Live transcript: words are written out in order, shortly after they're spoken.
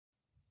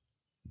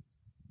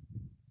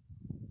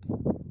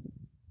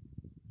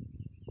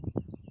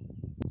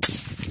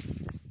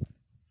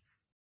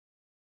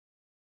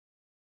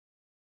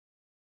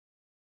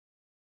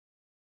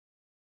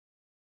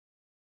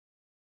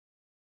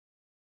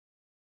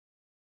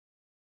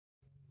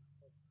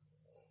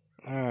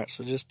Alright,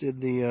 so just did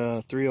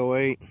the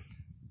 308.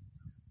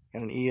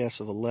 Got an ES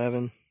of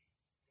 11.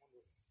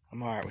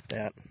 I'm alright with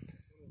that.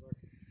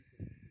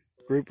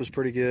 Group was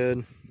pretty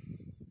good.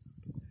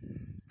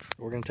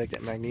 We're going to take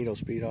that magneto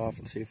speed off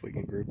and see if we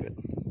can group it.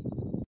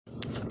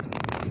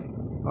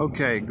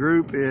 Okay,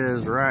 group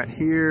is right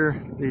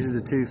here. These are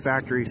the two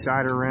factory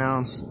cider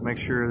rounds. Make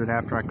sure that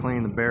after I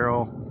clean the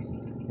barrel,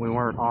 we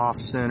weren't off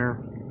center.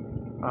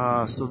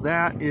 So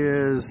that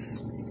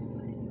is,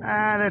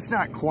 that's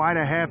not quite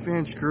a 1/2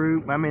 inch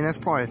group. I mean, that's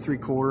probably a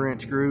 3/4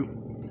 inch group.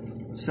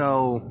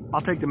 So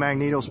I'll take the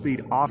magneto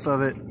speed off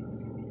of it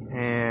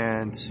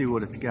and see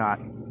what it's got.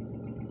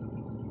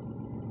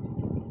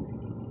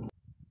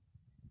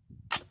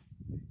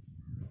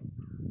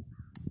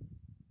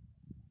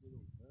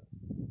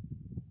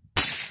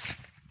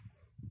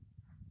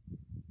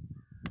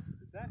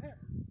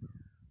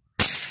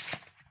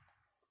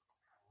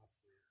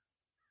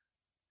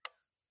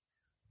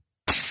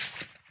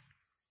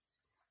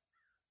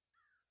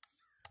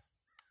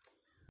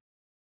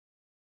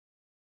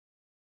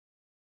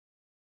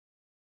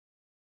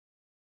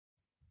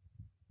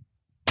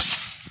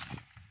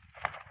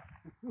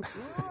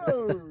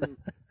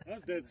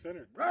 That's dead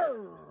center.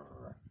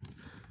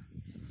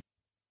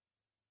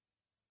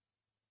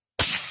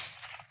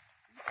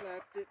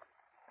 Slapped it.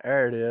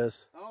 There it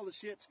is. All the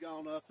shit's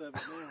gone off of it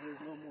now. There's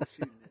no more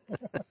shooting it.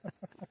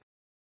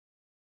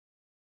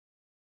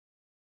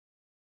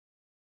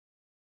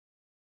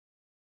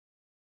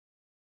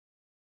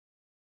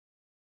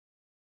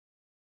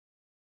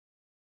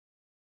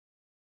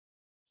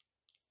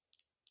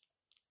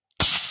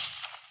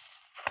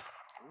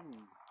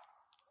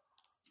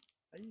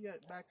 How you got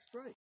it back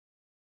straight?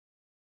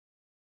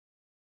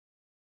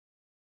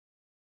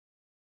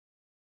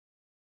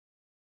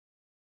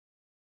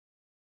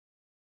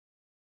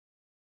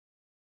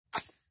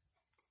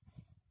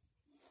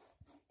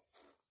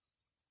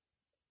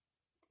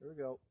 Here we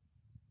go.